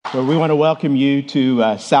Well, we want to welcome you to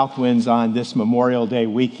Southwinds on this Memorial Day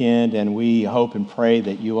weekend, and we hope and pray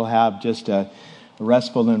that you will have just a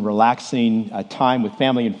restful and relaxing time with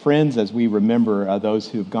family and friends as we remember those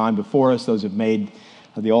who have gone before us, those who have made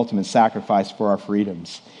the ultimate sacrifice for our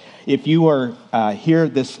freedoms. If you were here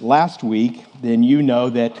this last week, then you know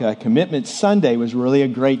that Commitment Sunday was really a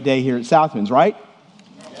great day here at Southwinds, right?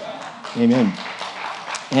 Yeah. Amen.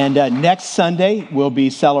 And next Sunday will be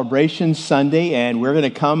Celebration Sunday, and we're going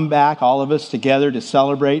to come back, all of us together, to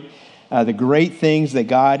celebrate the great things that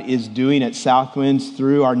God is doing at Southwinds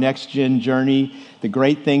through our Next Gen journey, the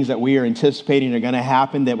great things that we are anticipating are going to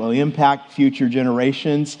happen that will impact future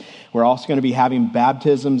generations. We're also going to be having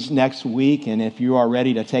baptisms next week, and if you are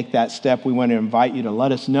ready to take that step, we want to invite you to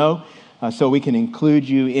let us know so we can include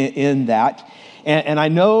you in that. And I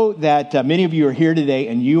know that many of you are here today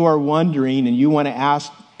and you are wondering and you want to ask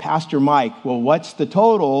Pastor Mike, well, what's the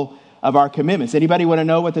total of our commitments? Anybody want to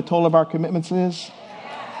know what the total of our commitments is?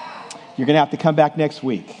 You're going to have to come back next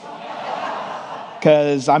week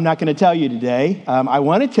because I'm not going to tell you today. I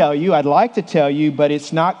want to tell you, I'd like to tell you, but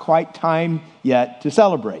it's not quite time yet to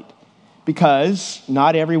celebrate because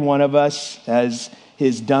not every one of us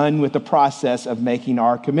is done with the process of making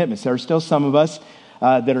our commitments. There are still some of us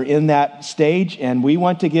that are in that stage, and we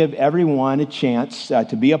want to give everyone a chance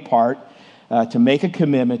to be a part, to make a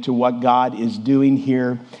commitment to what God is doing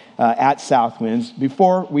here at Southwinds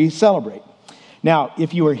before we celebrate. Now,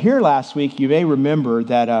 if you were here last week, you may remember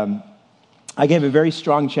that I gave a very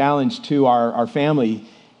strong challenge to our family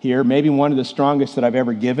here, maybe one of the strongest that I've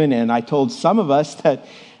ever given, and I told some of us that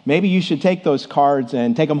maybe you should take those cards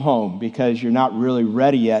and take them home because you're not really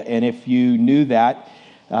ready yet, and if you knew that,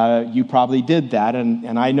 you probably did that,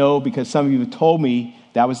 and I know because some of you told me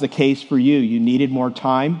that was the case for you. You needed more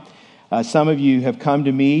time. Some of you have come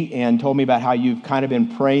to me and told me about how you've kind of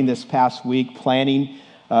been praying this past week, planning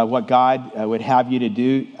what God would have you to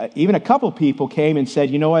do. Even a couple people came and said,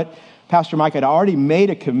 you know what, Pastor Mike, I'd already made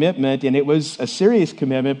a commitment, and it was a serious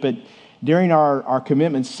commitment, but during our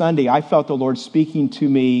Commitment Sunday, I felt the Lord speaking to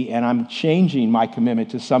me, and I'm changing my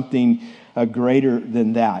commitment to something greater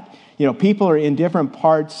than that. You know, people are in different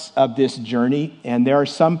parts of this journey, and there are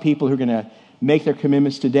some people who are going to make their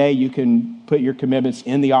commitments today. You can put your commitments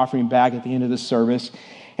in the offering bag at the end of the service.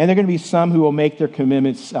 And there are going to be some who will make their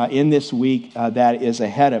commitments in this week that is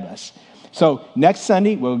ahead of us. So next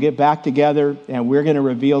Sunday, we'll get back together, and we're going to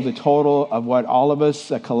reveal the total of what all of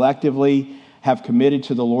us collectively have committed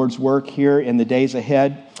to the Lord's work here in the days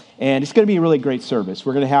ahead. And it's going to be a really great service.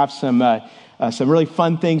 We're going to have some really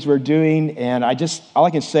fun things we're doing, and all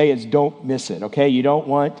I can say is don't miss it, okay? You don't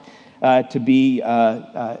want to be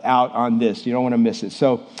out on this. You don't want to miss it.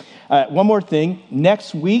 So one more thing.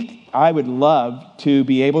 Next week, I would love to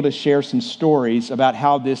be able to share some stories about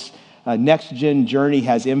how this Next Gen journey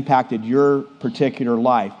has impacted your particular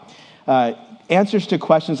life. Answers to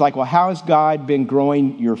questions like, well, how has God been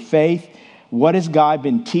growing your faith? What has God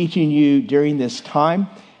been teaching you during this time?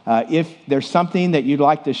 If there's something that you'd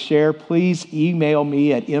like to share, please email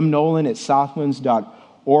me at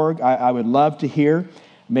mnolan@southwinds.org. I would love to hear.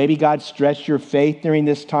 Maybe God stretched your faith during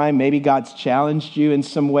this time. Maybe God's challenged you in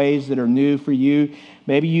some ways that are new for you.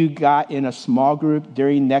 Maybe you got in a small group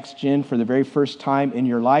during Next Gen for the very first time in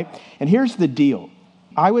your life. And here's the deal.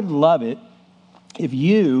 I would love it if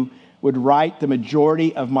you would write the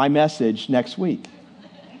majority of my message next week.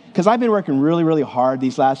 Because I've been working really, really hard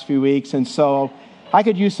these last few weeks, and so I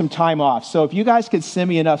could use some time off. So if you guys could send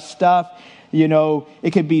me enough stuff, you know,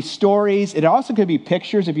 it could be stories. It also could be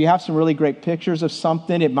pictures. If you have some really great pictures of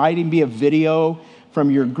something, it might even be a video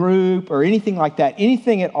from your group or anything like that.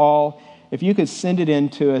 Anything at all, if you could send it in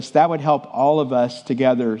to us, that would help all of us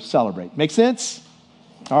together celebrate. Make sense?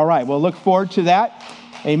 All right. Well, look forward to that.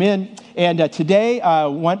 Amen. And today, I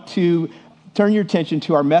want to turn your attention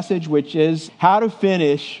to our message, which is how to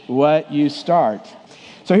finish what you start.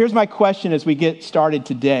 So here's my question as we get started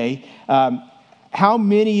today. How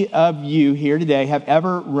many of you here today have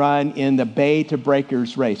ever run in the Bay to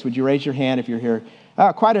Breakers race? Would you raise your hand if you're here?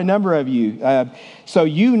 Quite a number of you. So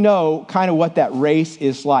you know kind of what that race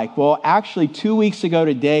is like. Well, actually, 2 weeks ago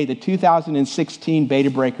today, the 2016 Bay to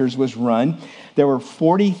Breakers was run. There were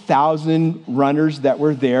 40,000 runners that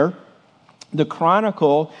were there. The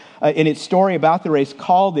Chronicle, in its story about the race,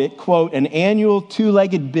 called it, quote, an annual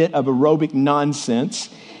two-legged bit of aerobic nonsense.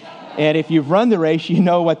 And if you've run the race, you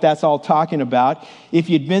know what that's all talking about. If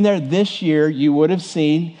you'd been there this year, you would have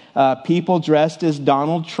seen people dressed as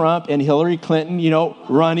Donald Trump and Hillary Clinton, you know,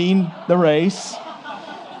 running the race.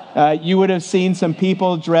 You would have seen some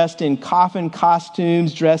people dressed in coffin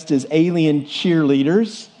costumes, dressed as alien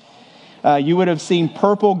cheerleaders. You would have seen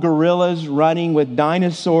purple gorillas running with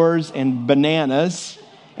dinosaurs and bananas,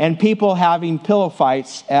 and people having pillow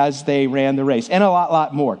fights as they ran the race, and a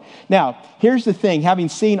lot more. Now, here's the thing. Having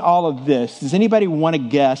seen all of this, does anybody want to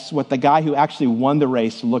guess what the guy who actually won the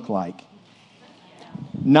race looked like?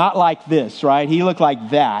 Not like this, right? He looked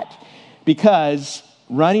like that, because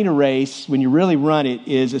running a race, when you really run it,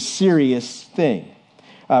 is a serious thing.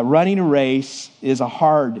 Running a race is a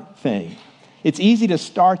hard thing. It's easy to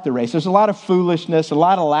start the race. There's a lot of foolishness, a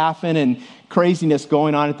lot of laughing and craziness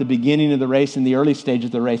going on at the beginning of the race, in the early stages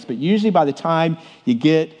of the race. But usually by the time you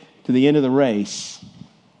get to the end of the race,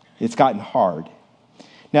 it's gotten hard.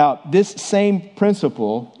 Now, this same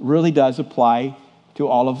principle really does apply to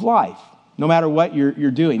all of life, no matter what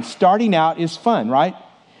you're doing. Starting out is fun, right?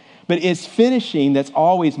 But it's finishing that's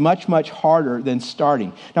always much, much harder than starting.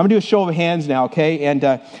 Now, I'm going to do a show of hands now, okay? And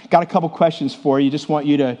got a couple questions for you. Just want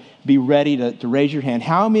you to be ready to raise your hand.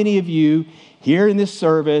 How many of you here in this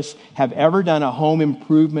service have ever done a home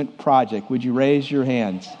improvement project? Would you raise your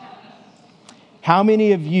hands? How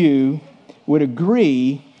many of you would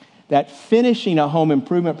agree that finishing a home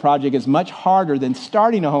improvement project is much harder than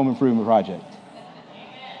starting a home improvement project?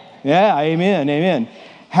 Yeah, amen.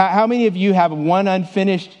 How many of you have one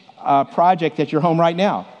unfinished project at your home right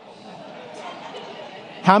now?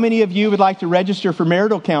 How many of you would like to register for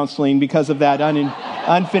marital counseling because of that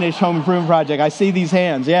unfinished home improvement project? I see these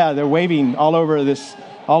hands. Yeah, they're waving all over this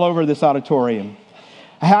auditorium.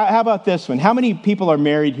 How about this one? How many people are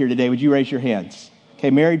married here today? Would you raise your hands?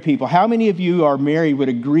 Okay, married people. How many of you are married would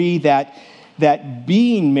agree that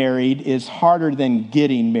being married is harder than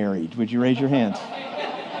getting married? Would you raise your hands?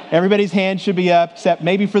 Everybody's hand should be up, except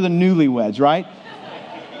maybe for the newlyweds, right?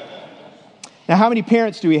 Now, how many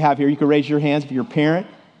parents do we have here? You can raise your hands if you're a parent.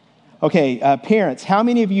 Okay, parents, how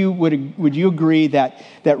many of you would you agree that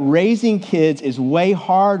raising kids is way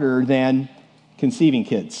harder than conceiving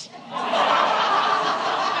kids?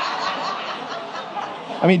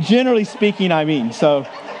 I mean, generally speaking, so.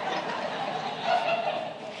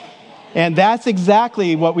 And that's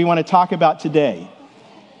exactly what we want to talk about today,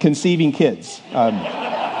 conceiving kids.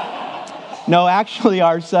 No, actually,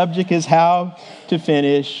 our subject is how to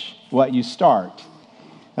finish what you start.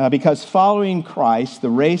 Because following Christ, the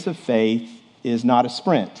race of faith is not a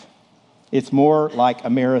sprint. It's more like a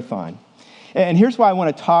marathon. And here's why I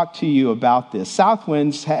want to talk to you about this.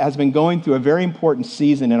 Southwinds has been going through a very important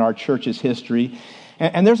season in our church's history.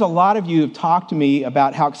 And there's a lot of you who have talked to me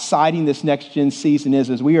about how exciting this next gen season is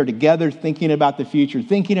as we are together thinking about the future,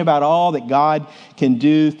 thinking about all that God can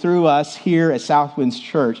do through us here at Southwinds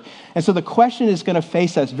Church. And so the question is going to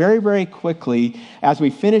face us very, very quickly as we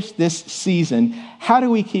finish this season. How do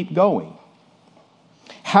we keep going?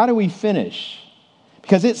 How do we finish?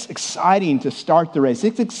 Because it's exciting to start the race.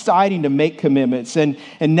 It's exciting to make commitments. And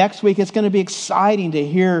next week, it's going to be exciting to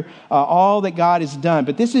hear all that God has done.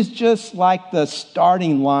 But this is just like the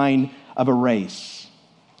starting line of a race.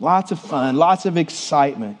 Lots of fun, lots of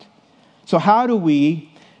excitement. So how do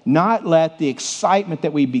we not let the excitement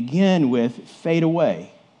that we begin with fade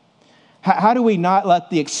away? How do we not let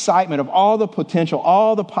the excitement of all the potential,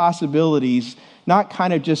 all the possibilities, not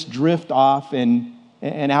kind of just drift off and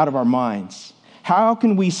out of our minds? How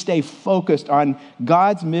can we stay focused on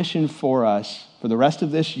God's mission for us for the rest of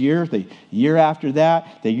this year, the year after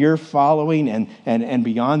that, the year following, and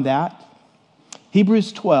beyond that?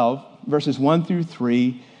 Hebrews 12, verses 1 through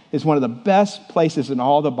 3, is one of the best places in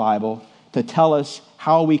all the Bible to tell us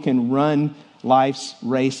how we can run life's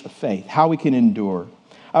race of faith, how we can endure.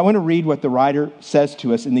 I want to read what the writer says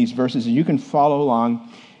to us in these verses, and you can follow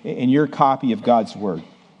along in your copy of God's Word.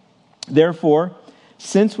 Therefore,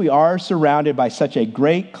 since we are surrounded by such a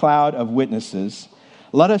great cloud of witnesses,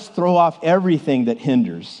 let us throw off everything that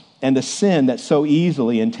hinders and the sin that so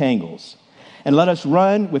easily entangles. And let us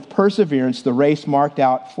run with perseverance the race marked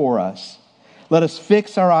out for us. Let us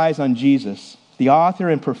fix our eyes on Jesus, the author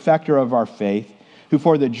and perfecter of our faith, who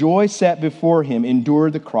for the joy set before him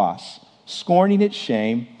endured the cross, scorning its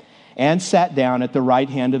shame, and sat down at the right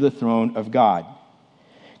hand of the throne of God.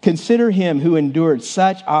 Consider him who endured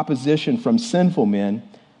such opposition from sinful men,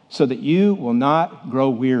 so that you will not grow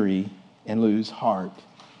weary and lose heart.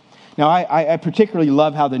 Now, I particularly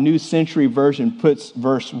love how the New Century Version puts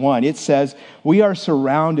verse 1. It says, we are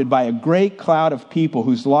surrounded by a great cloud of people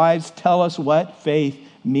whose lives tell us what faith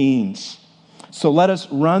means. So let us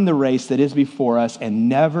run the race that is before us and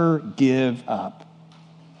never give up.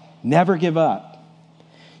 Never give up.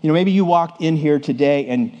 You know, maybe you walked in here today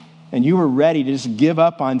and you were ready to just give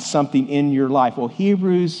up on something in your life. Well,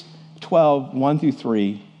 Hebrews 12, 1 through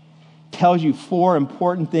 3 tells you 4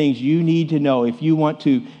 important things you need to know if you want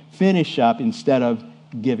to finish up instead of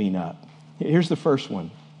giving up. Here's the first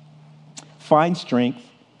one. Find strength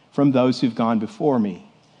from those who've gone before me.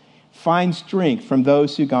 Find strength from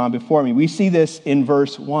those who've gone before me. We see this in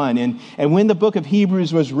verse 1. And when the book of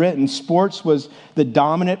Hebrews was written, sports was the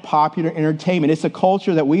dominant popular entertainment. It's a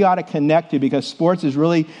culture that we ought to connect to because sports is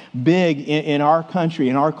really big in our country,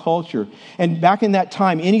 in our culture. And back in that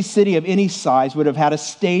time, any city of any size would have had a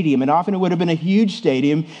stadium. And often it would have been a huge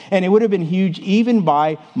stadium. And it would have been huge even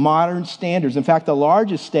by modern standards. In fact, the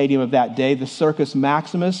largest stadium of that day, the Circus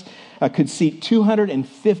Maximus, could seat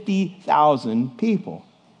 250,000 people.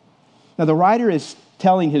 Now, the writer is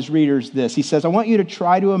telling his readers this. He says, I want you to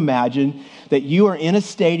try to imagine that you are in a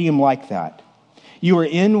stadium like that. You are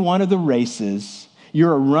in one of the races.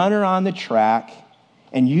 You're a runner on the track,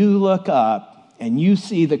 and you look up, and you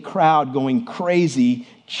see the crowd going crazy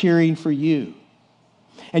cheering for you.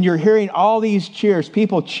 And you're hearing all these cheers,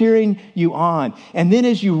 people cheering you on. And then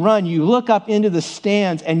as you run, you look up into the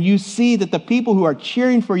stands, and you see that the people who are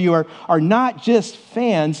cheering for you are not just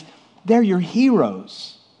fans, they're your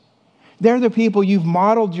heroes. They're the people you've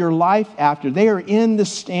modeled your life after. They are in the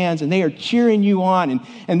stands and they are cheering you on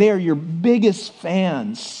and they are your biggest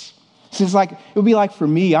fans. So it would be like for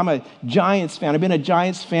me, I'm a Giants fan. I've been a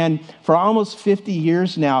Giants fan for almost 50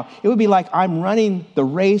 years now. It would be like I'm running the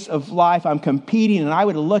race of life. I'm competing and I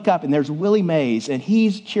would look up and there's Willie Mays and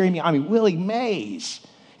he's cheering me on. I mean, Willie Mays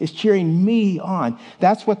is cheering me on.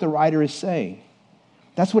 That's what the writer is saying.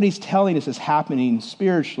 That's what he's telling us is happening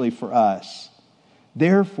spiritually for us.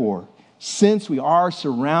 Therefore, since we are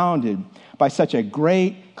surrounded by such a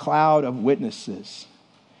great cloud of witnesses.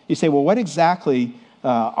 You say, well, what exactly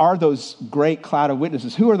are those great cloud of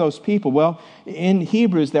witnesses? Who are those people? Well, in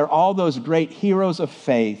Hebrews, they're all those great heroes of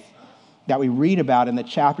faith that we read about in the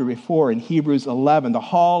chapter before in Hebrews 11, the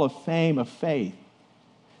hall of fame of faith.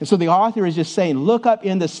 And so the author is just saying, look up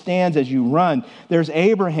in the stands as you run. There's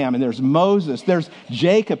Abraham and there's Moses. There's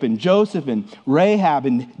Jacob and Joseph and Rahab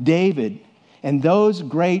and David. And those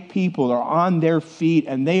great people are on their feet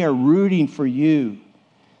and they are rooting for you.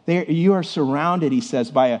 You are surrounded, he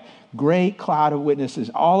says, by a great cloud of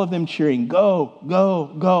witnesses, all of them cheering, go,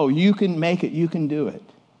 go, go. You can make it. You can do it.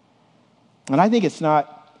 And I think it's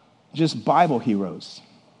not just Bible heroes.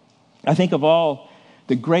 I think of all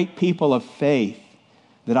the great people of faith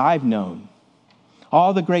that I've known,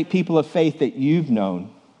 all the great people of faith that you've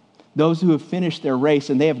known, those who have finished their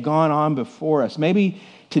race and they have gone on before us. Maybe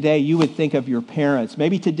today you would think of your parents.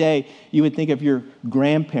 Maybe today you would think of your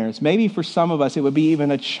grandparents. Maybe for some of us it would be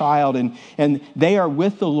even a child and they are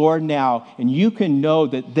with the Lord now and you can know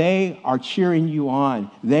that they are cheering you on.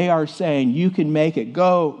 They are saying you can make it.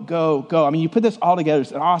 Go, go, go. I mean, you put this all together,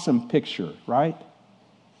 it's an awesome picture, right?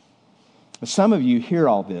 But some of you hear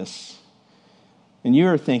all this and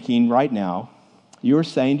you're thinking right now, you're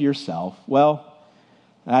saying to yourself, well,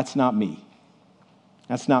 that's not me.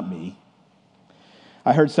 That's not me.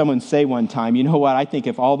 I heard someone say one time, you know what, I think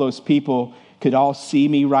if all those people could all see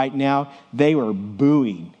me right now, they were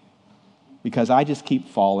booing because I just keep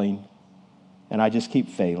falling and I just keep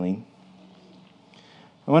failing.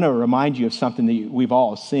 I want to remind you of something that we've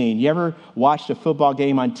all seen. You ever watched a football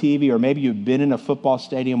game on TV, or maybe you've been in a football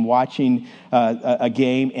stadium watching a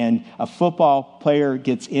game and a football player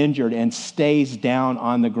gets injured and stays down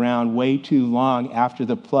on the ground way too long after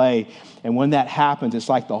the play. And when that happens, it's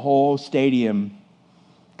like the whole stadium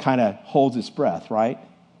kind of holds its breath, right?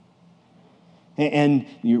 And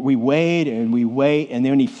we wait, and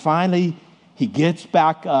then when he gets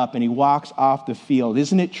back up and he walks off the field.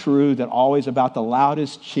 Isn't it true that always about the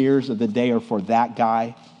loudest cheers of the day are for that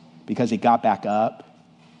guy because he got back up,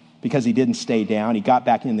 because he didn't stay down, he got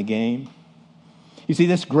back in the game? You see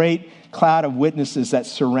this great cloud of witnesses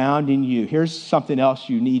that's surrounding you. Here's something else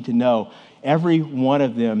you need to know. Every one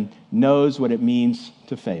of them knows what it means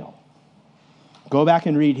to fail. Go back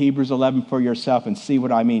and read Hebrews 11 for yourself and see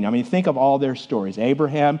what I mean. I mean, think of all their stories.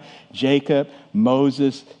 Abraham, Jacob,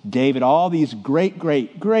 Moses, David, all these great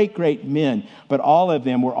men. But all of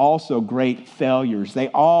them were also great failures. They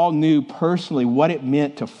all knew personally what it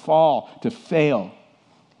meant to fall, to fail,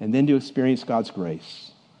 and then to experience God's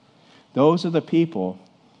grace. Those are the people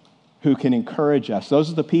who can encourage us.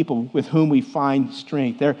 Those are the people with whom we find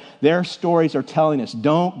strength. Their stories are telling us,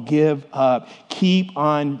 don't give up. Keep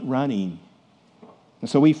on running. And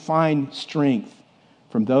so we find strength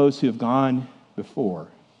from those who have gone before.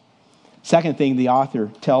 Second thing the author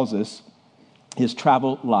tells us is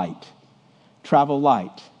travel light. Travel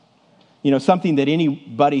light. Something that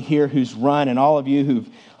anybody here who's run, and all of you who've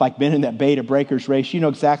been in that Beta Breakers race, you know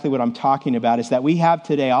exactly what I'm talking about, is that we have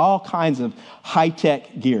today all kinds of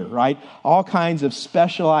high-tech gear, right? All kinds of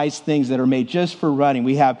specialized things that are made just for running.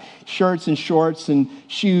 We have shirts and shorts and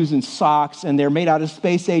shoes and socks, and they're made out of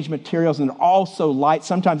space-age materials, and they're all so light.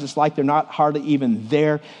 Sometimes it's like they're not hardly even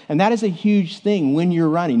there. And that is a huge thing when you're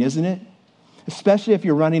running, isn't it? Especially if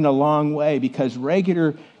you're running a long way, because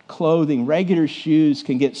regular clothing, regular shoes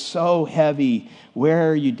can get so heavy,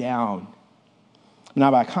 wear you down.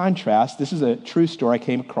 Now, by contrast, this is a true story I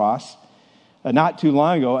came across. Not too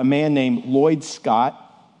long ago, a man named Lloyd Scott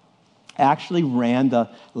actually ran the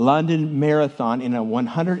London Marathon in a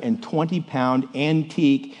 120-pound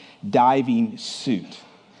antique diving suit.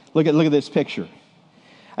 Look at this picture.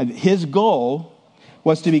 His goal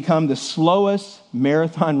was to become the slowest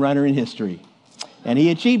marathon runner in history, and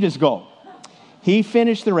he achieved his goal. He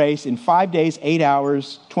finished the race in 5 days, 8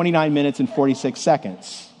 hours, 29 minutes, and 46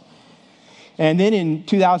 seconds. And then in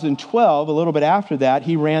 2012, a little bit after that,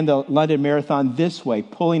 he ran the London Marathon this way,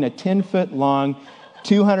 pulling a 10-foot-long,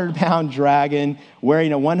 200-pound dragon,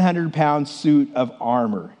 wearing a 100-pound suit of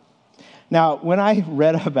armor. Now, when I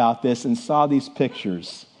read about this and saw these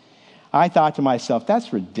pictures, I thought to myself,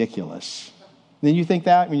 that's ridiculous. Didn't you think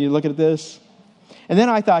that when you look at this? And then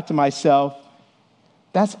I thought to myself,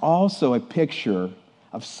 that's also a picture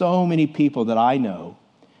of so many people that I know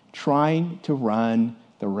trying to run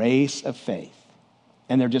the race of faith.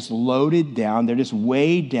 And they're just loaded down. They're just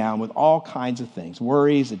weighed down with all kinds of things.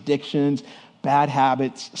 Worries, addictions, bad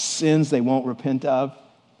habits, sins they won't repent of.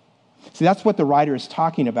 See, that's what the writer is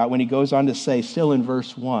talking about when he goes on to say, still in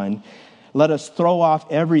verse 1, let us throw off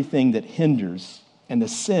everything that hinders and the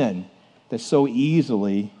sin that so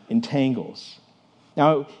easily entangles.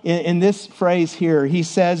 Now, in this phrase here, he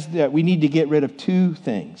says that we need to get rid of two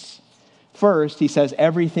things. First, he says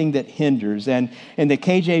everything that hinders. And in the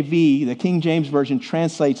KJV, the King James Version,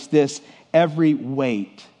 translates this every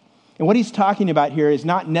weight. And what he's talking about here is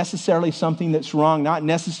not necessarily something that's wrong, not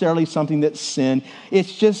necessarily something that's sin.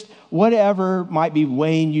 It's just whatever might be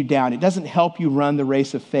weighing you down. It doesn't help you run the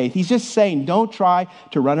race of faith. He's just saying, don't try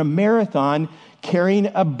to run a marathon carrying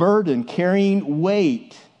a burden, carrying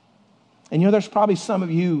weight. And there's probably some of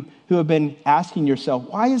you who have been asking yourself,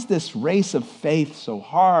 why is this race of faith so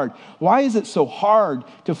hard? Why is it so hard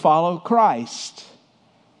to follow Christ?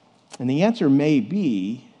 And the answer may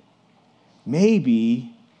be,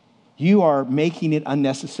 maybe you are making it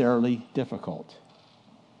unnecessarily difficult.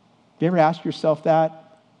 Have you ever asked yourself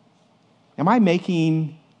that? Am I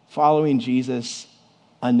making following Jesus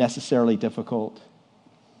unnecessarily difficult?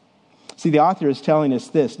 See, the author is telling us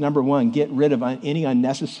this. Number one, get rid of any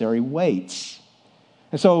unnecessary weights.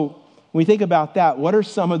 And so when we think about that, what are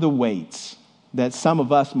some of the weights that some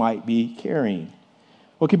of us might be carrying?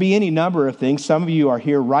 Well, it could be any number of things. Some of you are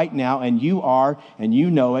here right now, and you are, and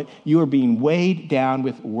you know it, you are being weighed down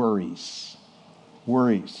with worries.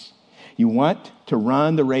 Worries. You want to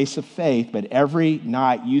run the race of faith, but every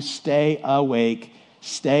night you stay awake,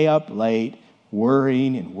 stay up late,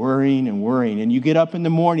 worrying and worrying and worrying. And you get up in the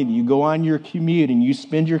morning, you go on your commute, and you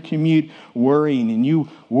spend your commute worrying, and you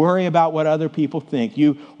worry about what other people think.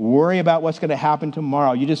 You worry about what's going to happen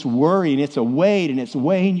tomorrow. You just worry, and it's a weight, and it's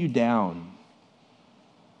weighing you down.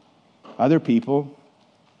 Other people,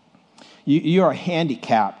 you are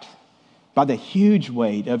handicapped by the huge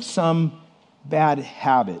weight of some bad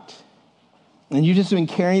habit. And you've just been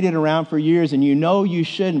carrying it around for years, and you know you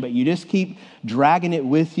shouldn't, but you just keep dragging it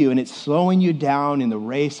with you, and it's slowing you down in the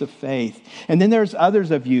race of faith. And then there's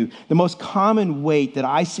others of you, the most common weight that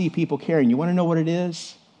I see people carrying. You want to know what it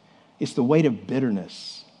is? It's the weight of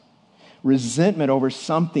bitterness. Resentment over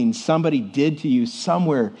something somebody did to you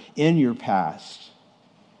somewhere in your past.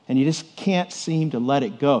 And you just can't seem to let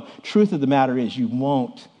it go. Truth of the matter is you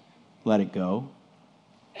won't let it go.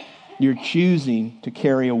 You're choosing to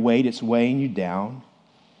carry a weight. It's weighing you down.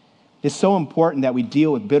 It's so important that we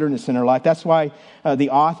deal with bitterness in our life. That's why the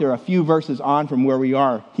author, a few verses on from where we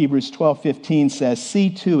are, Hebrews 12:15 says, see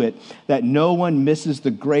to it that no one misses the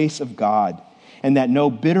grace of God, and that no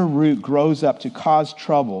bitter root grows up to cause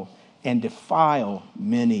trouble and defile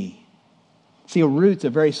many. See, a root's a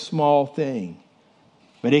very small thing,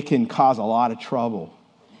 but it can cause a lot of trouble.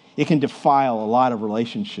 It can defile a lot of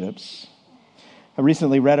relationships. I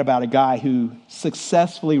recently read about a guy who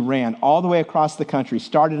successfully ran all the way across the country,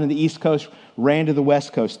 started on the East Coast, ran to the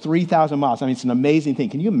West Coast, 3,000 miles. I mean, it's an amazing thing.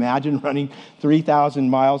 Can you imagine running 3,000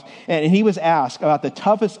 miles? And he was asked about the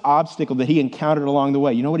toughest obstacle that he encountered along the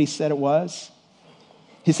way. You know what he said it was?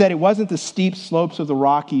 He said it wasn't the steep slopes of the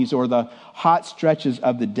Rockies or the hot stretches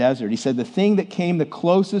of the desert. He said the thing that came the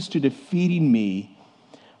closest to defeating me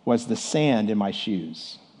was the sand in my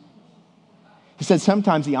shoes. He said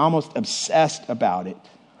sometimes he almost obsessed about it.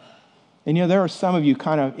 And there are some of you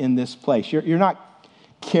kind of in this place. You're not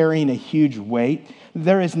carrying a huge weight.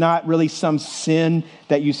 There is not really some sin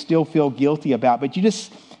that you still feel guilty about, but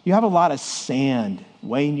you have a lot of sand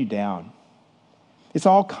weighing you down. It's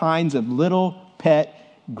all kinds of little pet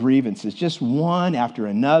grievances, just one after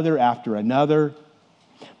another.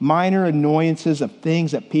 Minor annoyances of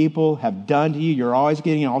things that people have done to you. You're always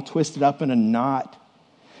getting all twisted up in a knot.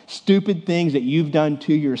 Stupid things that you've done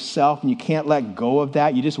to yourself and you can't let go of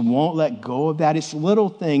that. You just won't let go of that. It's little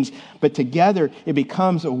things, but together it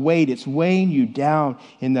becomes a weight. It's weighing you down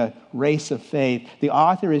in the race of faith. The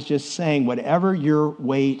author is just saying, whatever your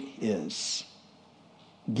weight is,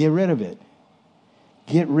 get rid of it.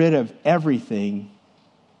 Get rid of everything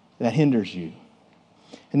that hinders you.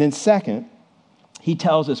 And then second, he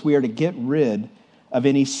tells us we are to get rid of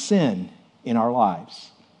any sin in our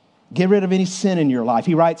lives. Get rid of any sin in your life.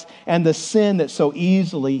 He writes, and the sin that so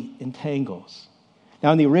easily entangles.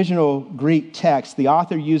 Now, in the original Greek text, the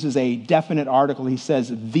author uses a definite article. He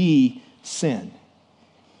says, the sin.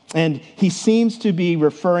 And he seems to be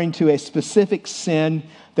referring to a specific sin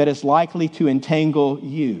that is likely to entangle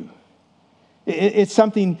you. It's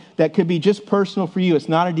something that could be just personal for you. It's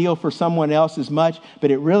not a deal for someone else as much,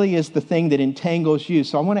 but it really is the thing that entangles you.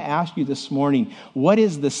 So I want to ask you this morning, what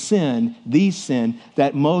is the sin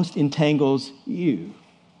that most entangles you?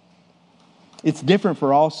 It's different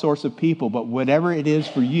for all sorts of people, but whatever it is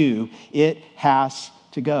for you, it has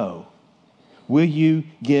to go. Will you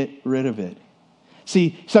get rid of it?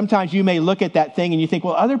 See, sometimes you may look at that thing and you think,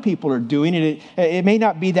 well, other people are doing it. It may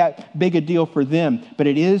not be that big a deal for them, but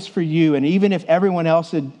it is for you. And even if everyone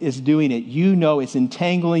else is doing it, you know it's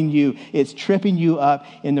entangling you. It's tripping you up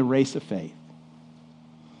in the race of faith.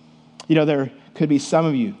 There could be some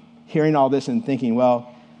of you hearing all this and thinking,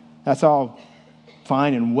 well, that's all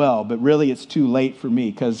fine and well, but really it's too late for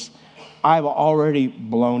me because I've already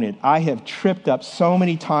blown it. I have tripped up so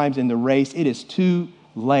many times in the race. It is too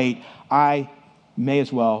late. I may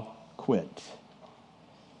as well quit.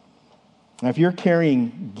 Now, if you're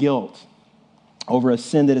carrying guilt over a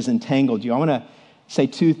sin that has entangled you, I want to say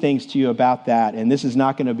two things to you about that, and this is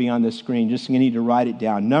not going to be on the screen. Just you need to write it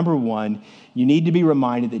down. Number one, you need to be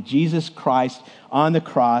reminded that Jesus Christ on the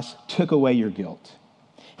cross took away your guilt.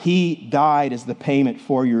 He died as the payment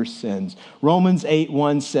for your sins. Romans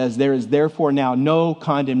 8:1 says, there is therefore now no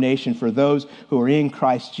condemnation for those who are in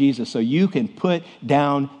Christ Jesus. So you can put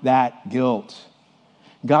down that guilt.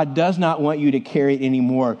 God does not want you to carry it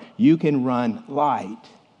anymore. You can run light.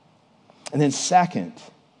 And then second,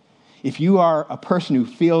 if you are a person who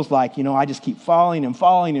feels like, I just keep falling and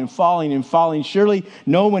falling and falling and falling, surely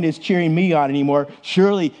no one is cheering me on anymore.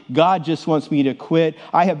 Surely God just wants me to quit.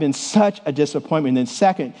 I have been such a disappointment. And then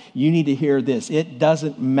second, you need to hear this. It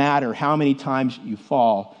doesn't matter how many times you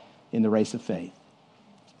fall in the race of faith.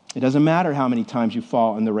 It doesn't matter how many times you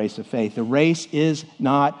fall in the race of faith. The race is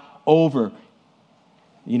not over.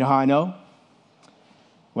 You know how I know?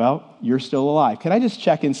 Well, you're still alive. Can I just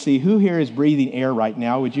check and see who here is breathing air right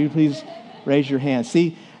now? Would you please raise your hand?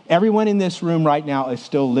 See, everyone in this room right now is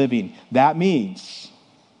still living. That means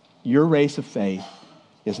your race of faith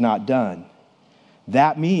is not done.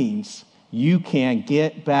 That means you can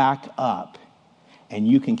get back up and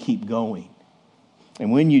you can keep going.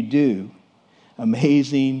 And when you do,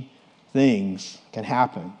 amazing things can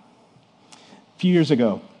happen. A few years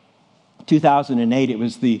ago, 2008, it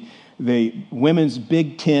was the women's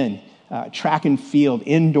Big Ten track and field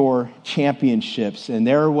indoor championships. And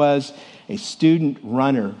there was a student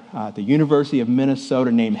runner at the University of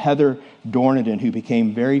Minnesota named Heather Dorniden who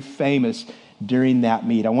became very famous during that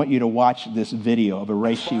meet. I want you to watch this video of a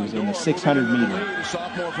race she was in, the 600 meter.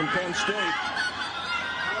 Sophomore from Penn State.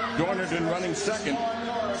 Dorniden running second.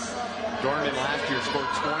 Dorniden last year scored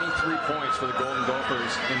 23 points for the Golden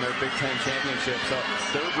Gophers in their Big Ten championship. So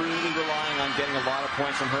they're really relying on getting a lot of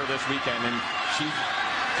points from her this weekend. And she's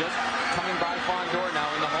just coming by Fondor now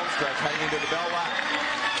in the home stretch, heading into the bell lap.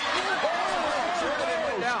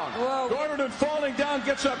 Dorniden falling down,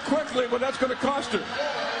 gets up quickly, but that's going to cost her.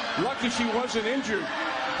 Lucky she wasn't injured.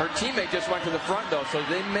 Her teammate just went to the front, though, so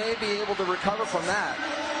they may be able to recover from that.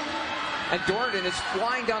 And Dorniden is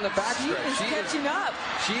flying down the backstretch. She is catching up.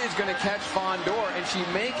 She is going to catch Fondor, and she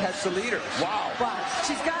may catch the leader. Wow. But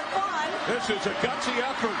she's got fun. This is a gutsy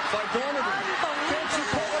effort by Dorniden. Can she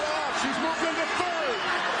pull it off? She's moved into third.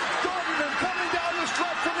 Dorniden coming down the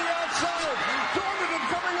stretch to the outside. Dorniden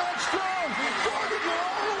coming out strong. Dorniden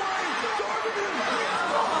all the way. Dorniden.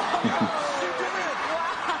 She did it.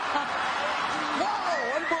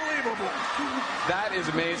 Wow. Unbelievable. That is is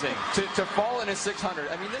amazing. To fall in a 600,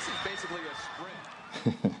 I mean, this is basically a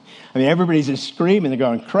sprint. I mean, everybody's just screaming. They're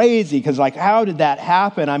going crazy because, like, how did that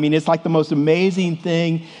happen? I mean, it's like the most amazing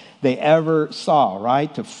thing they ever saw,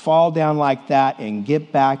 right? To fall down like that and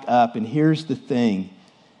get back up. And here's the thing.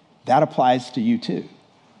 That applies to you too.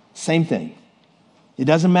 Same thing. It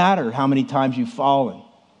doesn't matter how many times you've fallen.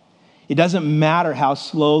 It doesn't matter how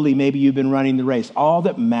slowly maybe you've been running the race. All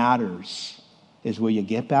that matters is will you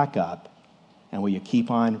get back up and will you keep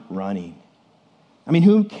on running? I mean,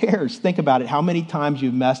 who cares? Think about it. How many times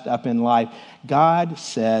you've messed up in life. God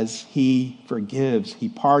says he forgives. He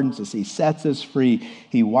pardons us. He sets us free.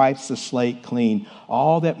 He wipes the slate clean.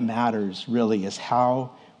 All that matters really is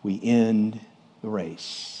how we end the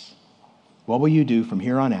race. What will you do from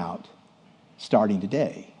here on out, starting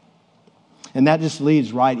today? And that just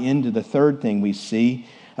leads right into the third thing we see.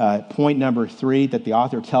 Point number 3 that the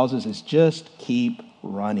author tells us is just keep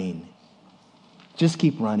running. Just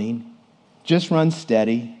keep running. Just run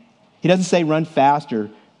steady. He doesn't say run faster,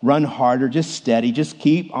 run harder, just steady. Just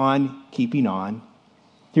keep on keeping on.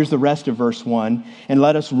 Here's the rest of verse 1. And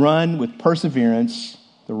let us run with perseverance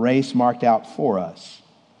the race marked out for us.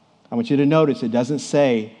 I want you to notice it doesn't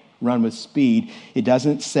say run with speed. It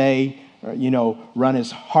doesn't say, run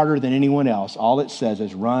as harder than anyone else. All it says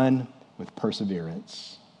is run with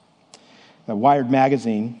perseverance. Wired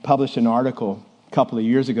magazine published an article a couple of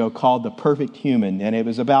years ago called The Perfect Human, and it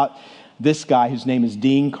was about this guy whose name is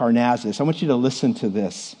Dean Karnazes. I want you to listen to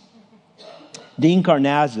this. Dean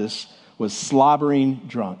Karnazes was slobbering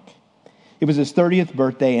drunk. It was his 30th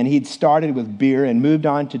birthday, and he'd started with beer and moved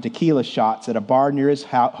on to tequila shots at a bar near his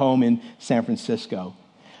home in San Francisco.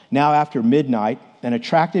 Now, after midnight, an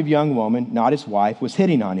attractive young woman, not his wife, was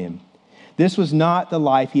hitting on him. This was not the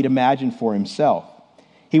life he'd imagined for himself.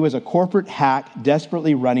 He was a corporate hack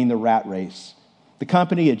desperately running the rat race. The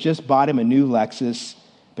company had just bought him a new Lexus,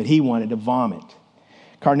 but he wanted to vomit.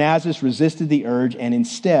 Karnazes resisted the urge and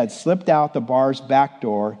instead slipped out the bar's back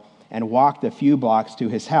door and walked a few blocks to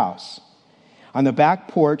his house. On the back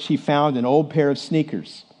porch, he found an old pair of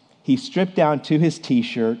sneakers. He stripped down to his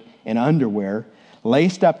t-shirt and underwear,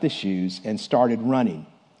 laced up the shoes, and started running.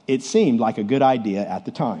 It seemed like a good idea at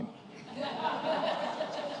the time.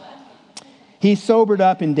 He sobered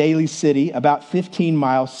up in Daly City, about 15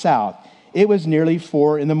 miles south. It was nearly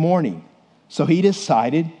 4 a.m, so he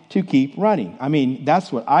decided to keep running. I mean,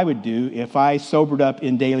 that's what I would do if I sobered up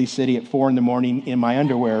in Daly City at 4 a.m. in my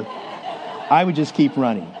underwear. I would just keep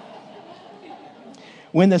running.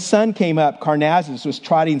 When the sun came up, Karnazes was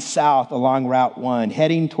trotting south along Route 1,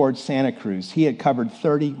 heading towards Santa Cruz. He had covered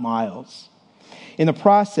 30 miles. In the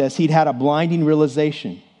process, he'd had a blinding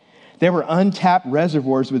realization. There were untapped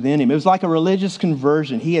reservoirs within him. It was like a religious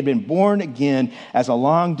conversion. He had been born again as a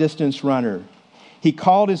long-distance runner. He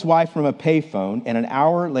called his wife from a payphone, and an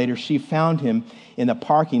hour later, she found him in the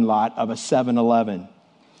parking lot of a 7-Eleven.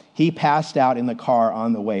 He passed out in the car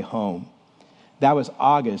on the way home. That was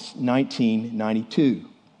August 1992.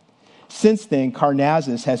 Since then,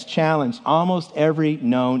 Karnazes has challenged almost every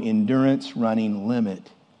known endurance running limit.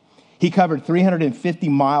 He covered 350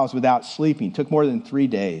 miles without sleeping. Took more than 3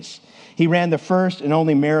 days. He ran the first and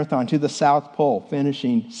only marathon to the South Pole,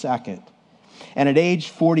 finishing second. And at age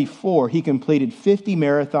 44, he completed 50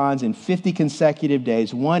 marathons in 50 consecutive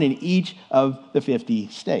days, one in each of the 50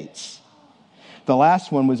 states. The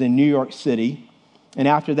last one was in New York City. And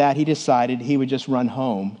after that, he decided he would just run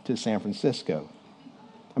home to San Francisco.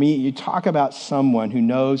 I mean, you talk about someone who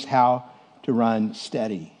knows how to run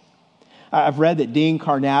steady. I've read that Dean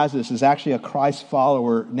Karnazes is actually a Christ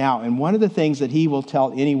follower now. And one of the things that he will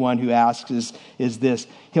tell anyone who asks is this.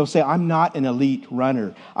 He'll say, I'm not an elite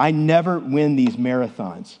runner. I never win these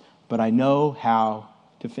marathons, but I know how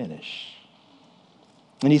to finish.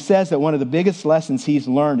 And he says that one of the biggest lessons he's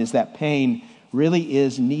learned is that pain really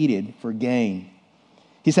is needed for gain.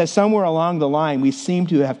 He says somewhere along the line, we seem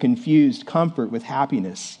to have confused comfort with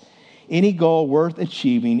happiness. Any goal worth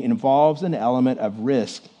achieving involves an element of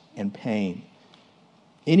risk and pain.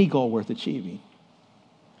 Any goal worth achieving.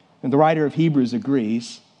 And the writer of Hebrews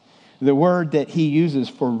agrees. The word that he uses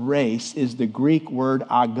for race is the Greek word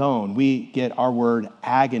agon. We get our word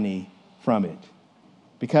agony from it.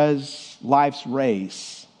 Because life's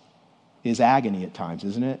race is agony at times,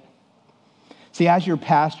 isn't it? See, as your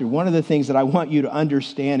pastor, one of the things that I want you to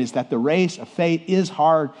understand is that the race of faith is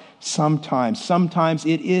hard sometimes. Sometimes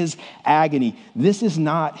it is agony. This is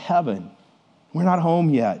not heaven. We're not home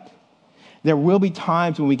yet. There will be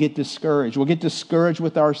times when we get discouraged. We'll get discouraged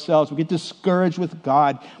with ourselves. We'll get discouraged with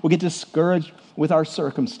God. We'll get discouraged with our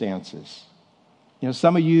circumstances. You know,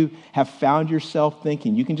 some of you have found yourself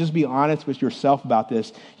thinking, you can just be honest with yourself about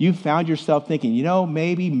this. You've found yourself thinking, you know,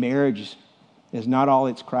 maybe marriage is not all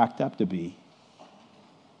it's cracked up to be.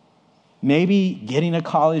 Maybe getting a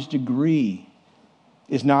college degree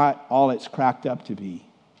is not all it's cracked up to be.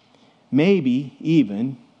 Maybe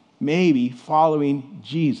following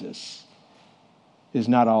Jesus is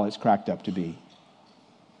not all it's cracked up to be.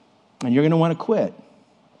 And you're going to want to quit.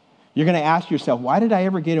 You're going to ask yourself, why did I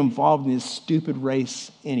ever get involved in this stupid race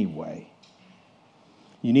anyway?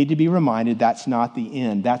 You need to be reminded that's not the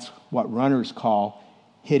end. That's what runners call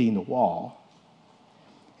hitting the wall.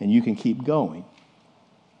 And you can keep going.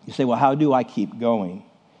 You say, well, how do I keep going?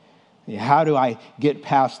 How do I get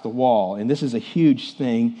past the wall? And this is a huge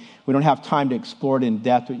thing. We don't have time to explore it in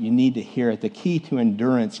depth, but you need to hear it. The key to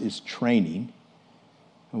endurance is training.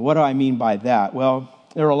 And what do I mean by that? Well,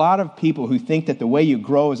 there are a lot of people who think that the way you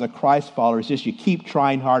grow as a Christ follower is just you keep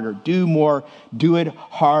trying harder, do more, do it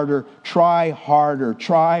harder, try harder,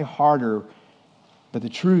 try harder. But the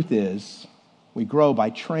truth is, we grow by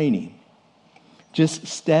training. Just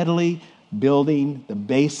steadily building the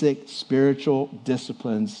basic spiritual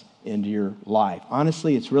disciplines into your life.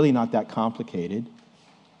 Honestly, it's really not that complicated.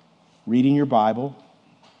 Reading your Bible,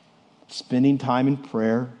 spending time in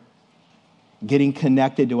prayer, getting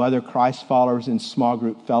connected to other Christ followers in small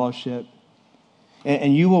group fellowship.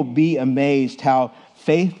 And you will be amazed how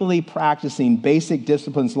faithfully practicing basic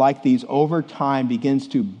disciplines like these over time begins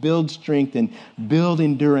to build strength and build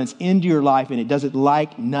endurance into your life, and it does it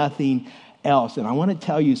like nothing else. And I want to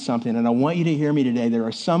tell you something, and I want you to hear me today. There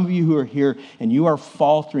are some of you who are here and you are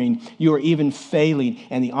faltering, you are even failing.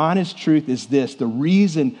 And the honest truth is this: the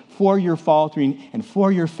reason for your faltering and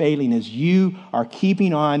for your failing is you are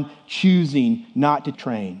keeping on choosing not to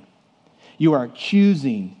train. You are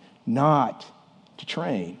choosing not to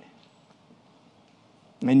train.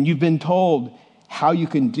 And you've been told how you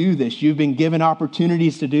can do this. You've been given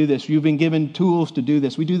opportunities to do this. You've been given tools to do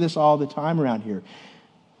this. We do this all the time around here.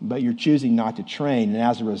 But you're choosing not to train, and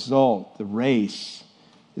as a result, the race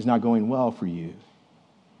is not going well for you.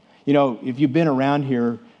 You know, if you've been around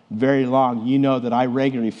here very long, you know that I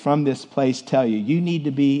regularly from this place tell you, you need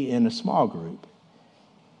to be in a small group.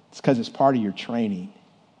 It's because it's part of your training.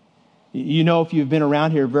 You know, if you've been around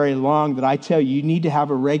here very long, that I tell you, you need to have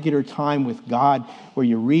a regular time with God where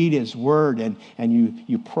you read His Word and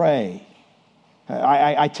you pray.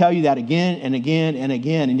 I tell you that again and again and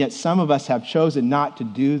again, and yet some of us have chosen not to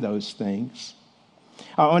do those things.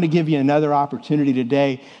 I want to give you another opportunity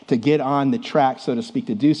today to get on the track, so to speak,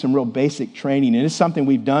 to do some real basic training. And it's something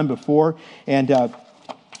we've done before, and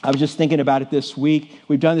I was just thinking about it this week.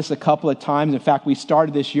 We've done this a couple of times. In fact, we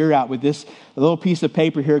started this year out with this little piece of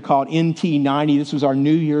paper here called NT90. This was our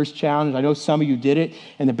New Year's challenge. I know some of you did it.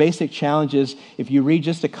 And the basic challenge is if you read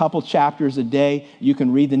just a couple chapters a day, you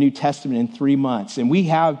can read the New Testament in 3 months. And we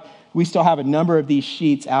still have a number of these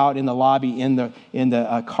sheets out in the lobby in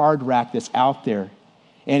the card rack that's out there.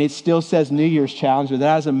 And it still says New Year's challenge, but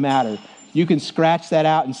that doesn't matter. You can scratch that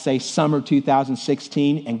out and say summer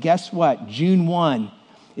 2016. And guess what? June 1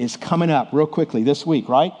 is coming up real quickly this week,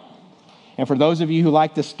 right? And for those of you who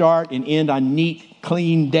like to start and end on neat,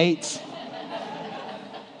 clean dates,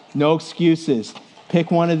 no excuses. Pick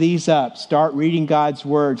one of these up. Start reading God's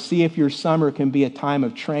Word. See if your summer can be a time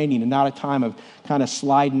of training and not a time of kind of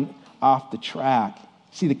sliding off the track.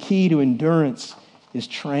 See, the key to endurance is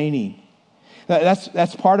training.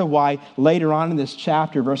 That's part of why later on in this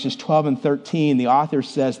chapter, verses 12 and 13, the author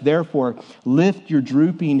says, "Therefore, lift your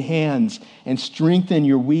drooping hands and strengthen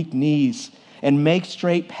your weak knees and make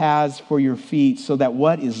straight paths for your feet so that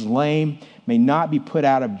what is lame may not be put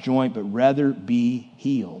out of joint, but rather be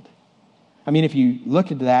healed." I mean, if you look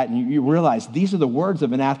at that and you realize these are the words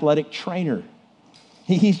of an athletic trainer.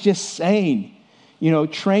 He's just saying,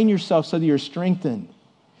 train yourself so that you're strengthened.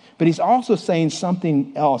 But he's also saying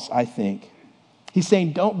something else, I think. He's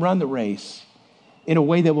saying, don't run the race in a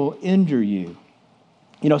way that will injure you.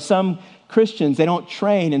 Some Christians, they don't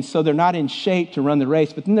train, and so they're not in shape to run the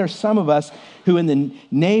race. But then there's some of us who, in the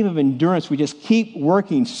name of endurance, we just keep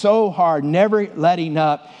working so hard, never letting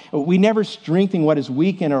up. We never strengthen what is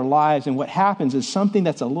weak in our lives. And what happens is something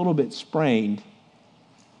that's a little bit sprained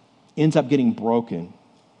ends up getting broken.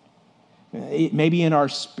 Maybe in our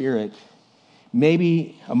spirit,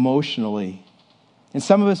 maybe emotionally. And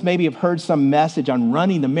some of us maybe have heard some message on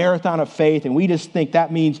running the marathon of faith, and we just think that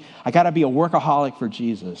means I got to be a workaholic for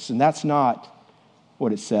Jesus. And that's not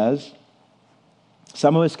what it says.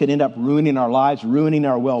 Some of us could end up ruining our lives, ruining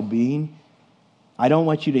our well-being. I don't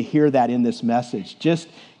want you to hear that in this message. Just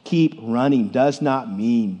keep running does not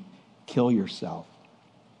mean kill yourself.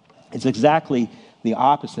 It's exactly the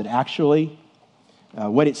opposite. Actually,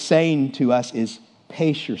 What it's saying to us is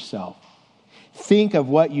pace yourself. Think of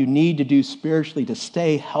what you need to do spiritually to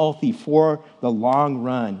stay healthy for the long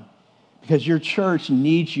run. Because your church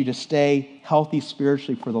needs you to stay healthy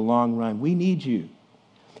spiritually for the long run. We need you.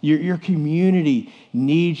 Your community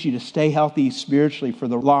needs you to stay healthy spiritually for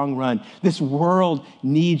the long run. This world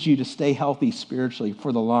needs you to stay healthy spiritually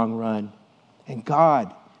for the long run. And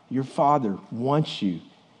God, your Father, wants you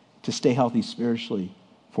to stay healthy spiritually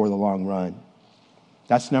for the long run.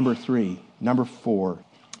 That's number 3. Number 4,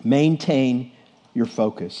 maintain your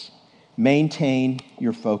focus. Maintain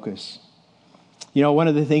your focus. You know, one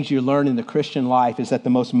of the things you learn in the Christian life is that the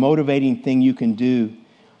most motivating thing you can do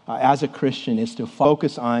as a Christian is to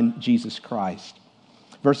focus on Jesus Christ.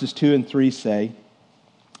 Verses 2 and 3 say,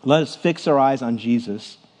 "Let us fix our eyes on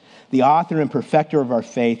Jesus, the author and perfecter of our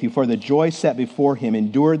faith, who for the joy set before him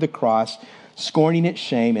endured the cross, scorning its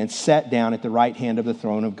shame, and sat down at the right hand of the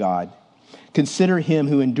throne of God. Consider him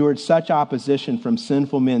who endured such opposition from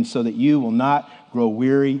sinful men, so that you will not grow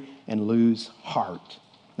weary and lose heart."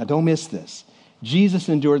 Now don't miss this. Jesus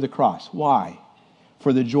endured the cross. Why?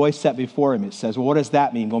 For the joy set before him, it says. Well, what does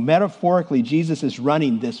that mean? Well, metaphorically, Jesus is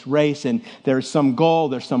running this race, and there's some goal,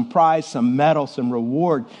 there's some prize, some medal, some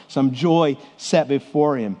reward, some joy set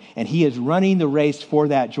before him. And he is running the race for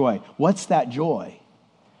that joy. What's that joy?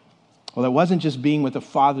 Well, it wasn't just being with the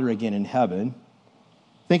Father again in heaven.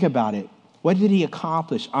 Think about it. What did he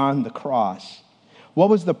accomplish on the cross? What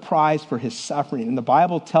was the prize for his suffering? And the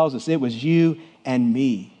Bible tells us it was you and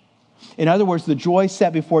me. In other words, the joy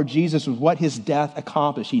set before Jesus was what his death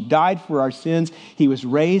accomplished. He died for our sins. He was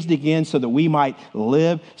raised again so that we might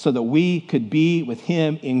live, so that we could be with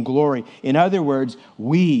him in glory. In other words,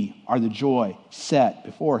 we are the joy set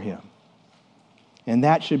before him. And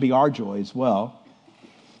that should be our joy as well.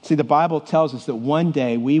 See, the Bible tells us that one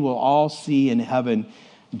day we will all see in heaven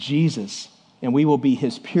Jesus, and we will be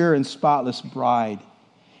his pure and spotless bride.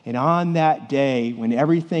 And on that day, when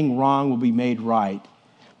everything wrong will be made right,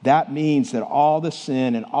 that means that all the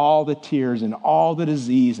sin and all the tears and all the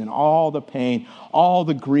disease and all the pain, all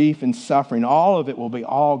the grief and suffering, all of it will be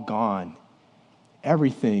all gone.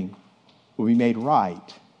 Everything will be made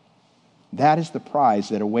right. That is the prize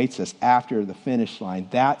that awaits us after the finish line.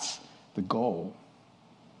 That's the goal.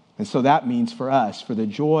 And so that means for us, for the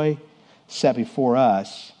joy set before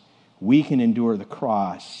us, we can endure the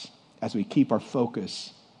cross as we keep our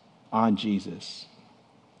focus on Jesus.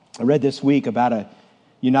 I read this week about a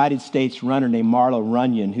United States runner named Marla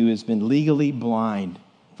Runyon, who has been legally blind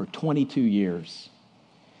for 22 years.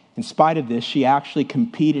 In spite of this, she actually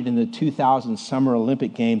competed in the 2000 Summer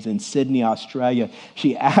Olympic Games in Sydney, Australia.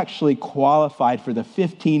 She actually qualified for the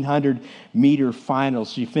 1,500-meter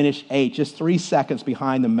finals. She finished 8th, just 3 seconds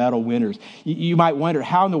behind the medal winners. You might wonder,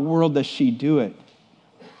 how in the world does she do it?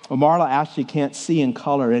 Well, Marla actually can't see in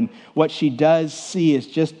color, and what she does see is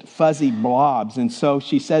just fuzzy blobs. And so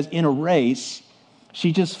she says in a race,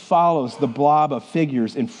 she just follows the blob of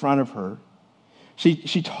figures in front of her.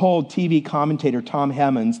 She told TV commentator Tom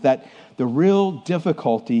Hemmons that the real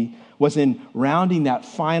difficulty was in rounding that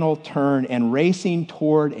final turn and racing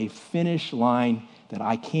toward a finish line that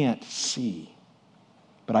I can't see.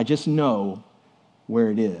 But I just know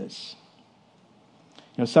where it is.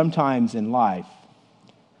 You know, sometimes in life,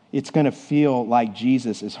 it's going to feel like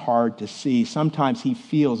Jesus is hard to see. Sometimes he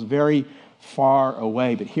feels very far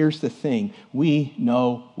away. But here's the thing. We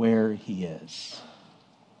know where he is.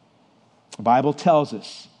 The Bible tells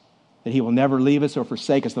us that he will never leave us or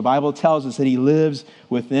forsake us. The Bible tells us that he lives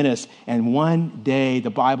within us. And one day, the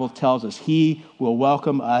Bible tells us he will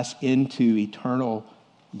welcome us into eternal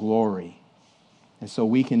glory. And so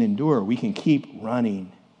we can endure. We can keep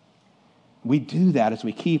running. We do that as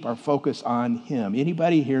we keep our focus on him.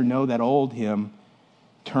 Anybody here know that old hymn,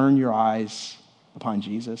 Turn Your Eyes Upon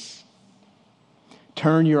Jesus?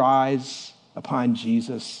 Turn your eyes upon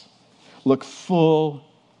Jesus. Look full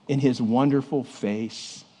in his wonderful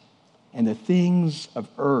face, and the things of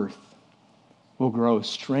earth will grow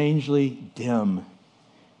strangely dim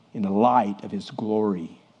in the light of his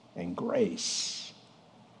glory and grace.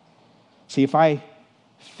 See, if I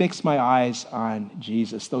fix my eyes on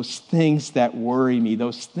Jesus, those things that worry me,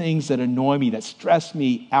 those things that annoy me, that stress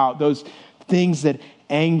me out, those things that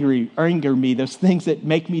anger me, those things that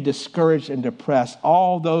make me discouraged and depressed,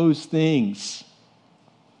 all those things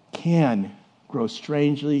can grow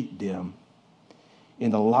strangely dim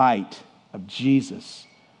in the light of Jesus'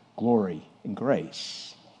 glory and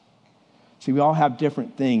grace. See, we all have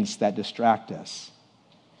different things that distract us,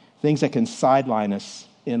 things that can sideline us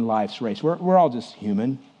in life's race. We're all just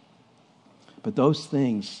human, but those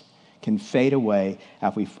things can fade away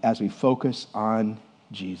as we focus on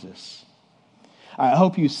Jesus. I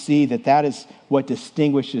hope you see that that is what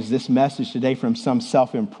distinguishes this message today from some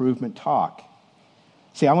self-improvement talk.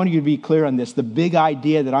 See, I want you to be clear on this. The big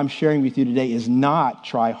idea that I'm sharing with you today is not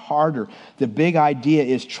try harder. The big idea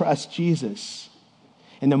is trust Jesus.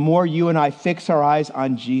 And the more you and I fix our eyes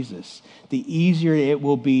on Jesus, the easier it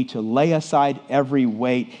will be to lay aside every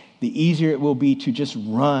weight. The easier it will be to just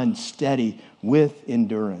run steady with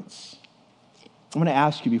endurance. I'm going to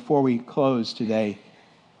ask you before we close today,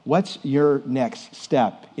 what's your next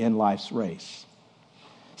step in life's race?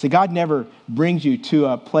 See, God never brings you to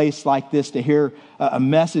a place like this to hear a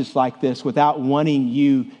message like this without wanting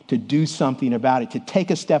you to do something about it, to take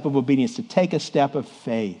a step of obedience, to take a step of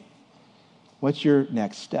faith. What's your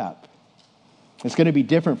next step? It's going to be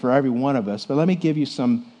different for every one of us, but let me give you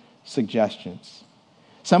some suggestions.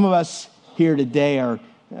 Some of us here today are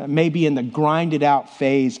maybe in the grinded out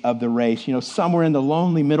phase of the race, somewhere in the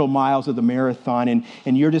lonely middle miles of the marathon,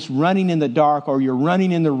 and you're just running in the dark, or you're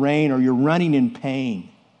running in the rain, or you're running in pain.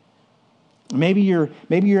 Maybe you're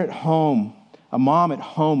at home, a mom at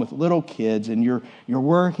home with little kids, and you're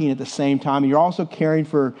working at the same time, and you're also caring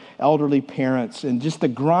for elderly parents, and just the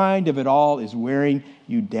grind of it all is wearing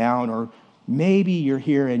you down. Or maybe you're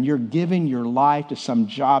here and you're giving your life to some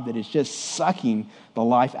job that is just sucking the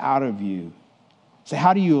life out of you. So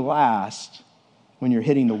how do you last when you're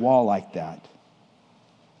hitting the wall like that?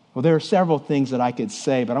 Well, there are several things that I could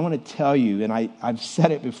say, but I want to tell you, and I've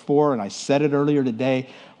said it before, and I said it earlier today,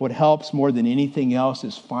 what helps more than anything else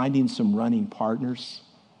is finding some running partners.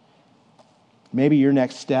 Maybe your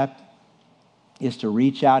next step is to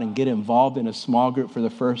reach out and get involved in a small group for the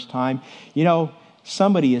first time.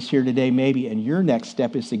 Somebody is here today maybe, and your next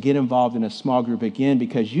step is to get involved in a small group again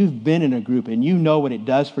because you've been in a group and you know what it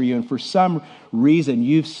does for you, and for some reason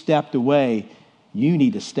you've stepped away. You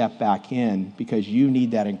need to step back in because you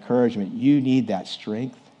need that encouragement. You need that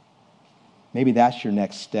strength. Maybe that's your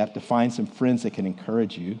next step, to find some friends that can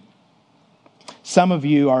encourage you. Some of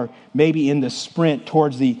you are maybe in the sprint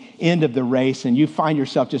towards the end of the race, and you find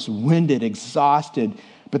yourself just winded, exhausted,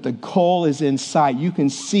 but the goal is in sight. You can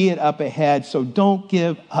see it up ahead, so don't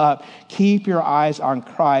give up. Keep your eyes on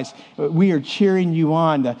Christ. We are cheering you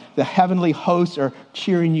on. The heavenly hosts are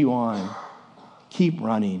cheering you on. Keep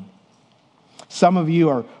running. Some of you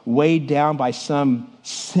are weighed down by some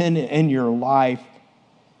sin in your life.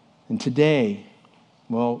 And today,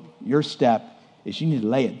 your step is you need to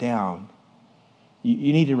lay it down.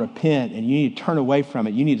 You need to repent and you need to turn away from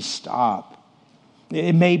it. You need to stop.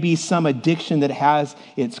 It may be some addiction that has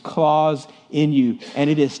its claws in you and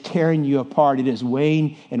it is tearing you apart. It is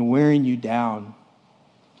weighing and wearing you down.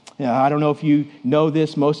 I don't know if you know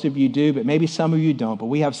this, most of you do, but maybe some of you don't. But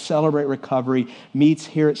we have Celebrate Recovery meets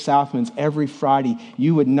here at Southwinds every Friday.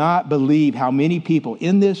 You would not believe how many people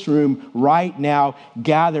in this room right now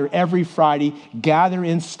gather every Friday, gather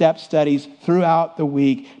in step studies throughout the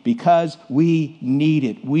week because we need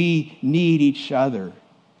it. We need each other.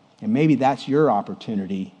 And maybe that's your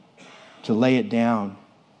opportunity to lay it down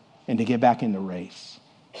and to get back in the race.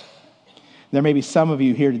 There may be some of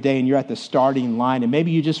you here today and you're at the starting line, and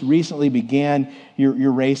maybe you just recently began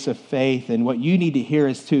your race of faith, and what you need to hear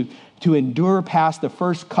is to endure past the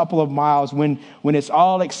first couple of miles when it's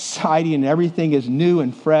all exciting and everything is new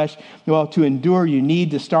and fresh. Well, to endure, you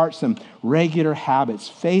need to start some regular habits,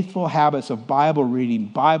 faithful habits of Bible reading,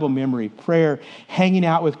 Bible memory, prayer, hanging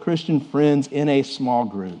out with Christian friends in a small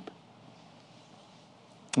group.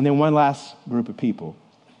 And then one last group of people.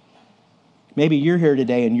 Maybe you're here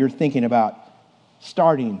today and you're thinking about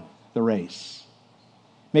starting the race.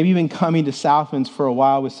 Maybe you've been coming to Southwinds for a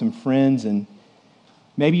while with some friends, and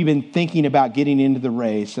maybe you've been thinking about getting into the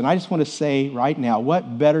race. And I just want to say right now,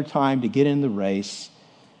 what better time to get in the race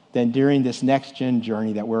than during this next-gen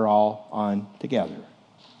journey that we're all on together.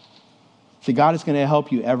 See, God is going to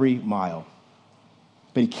help you every mile,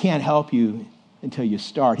 but He can't help you until you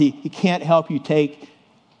start. He can't help you take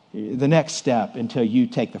the next step until you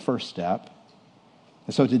take the first step.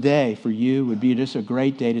 And so today for you would be just a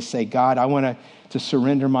great day to say, God, I want to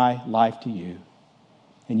surrender my life to you.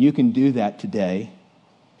 And you can do that today.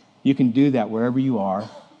 You can do that wherever you are,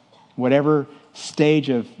 whatever stage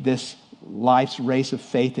of this life's race of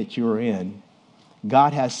faith that you're in.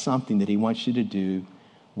 God has something that He wants you to do.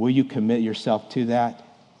 Will you commit yourself to that?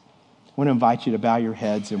 I want to invite you to bow your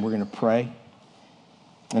heads and we're going to pray.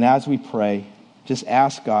 And as we pray, just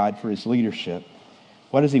ask God for His leadership.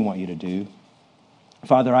 What does He want you to do?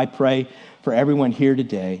 Father, I pray for everyone here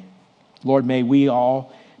today. Lord, may we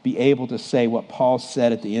all be able to say what Paul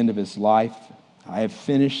said at the end of his life. I have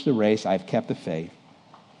finished the race. I have kept the faith.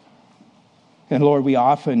 And Lord, we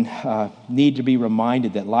often need to be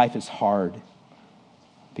reminded that life is hard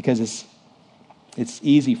because it's It's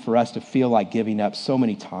easy for us to feel like giving up so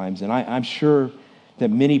many times. And I'm sure that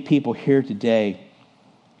many people here today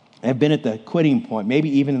have been at the quitting point, maybe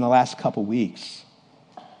even in the last couple weeks.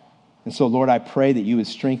 And so, Lord, I pray that you would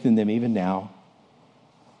strengthen them even now.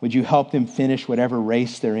 Would you help them finish whatever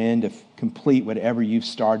race they're in, to complete whatever you've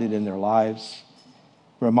started in their lives?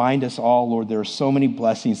 Remind us all, Lord, there are so many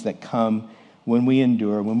blessings that come when we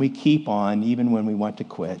endure, when we keep on, even when we want to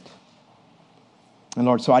quit. And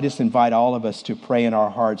Lord, so I just invite all of us to pray in our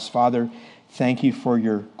hearts. Father, thank you for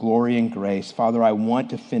your glory and grace. Father, I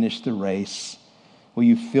want to finish the race. Will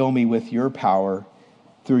you fill me with your power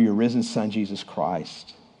through your risen Son, Jesus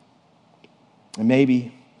Christ? And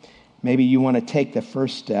maybe you want to take the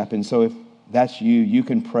first step. And so if that's you, you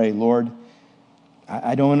can pray, Lord,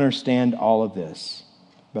 I don't understand all of this,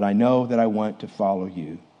 but I know that I want to follow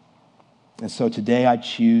you. And so today I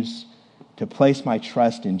choose to place my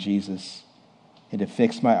trust in Jesus and to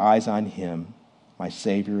fix my eyes on him, my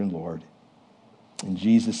Savior and Lord. In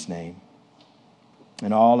Jesus' name.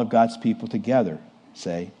 And all of God's people together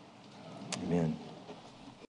say, amen.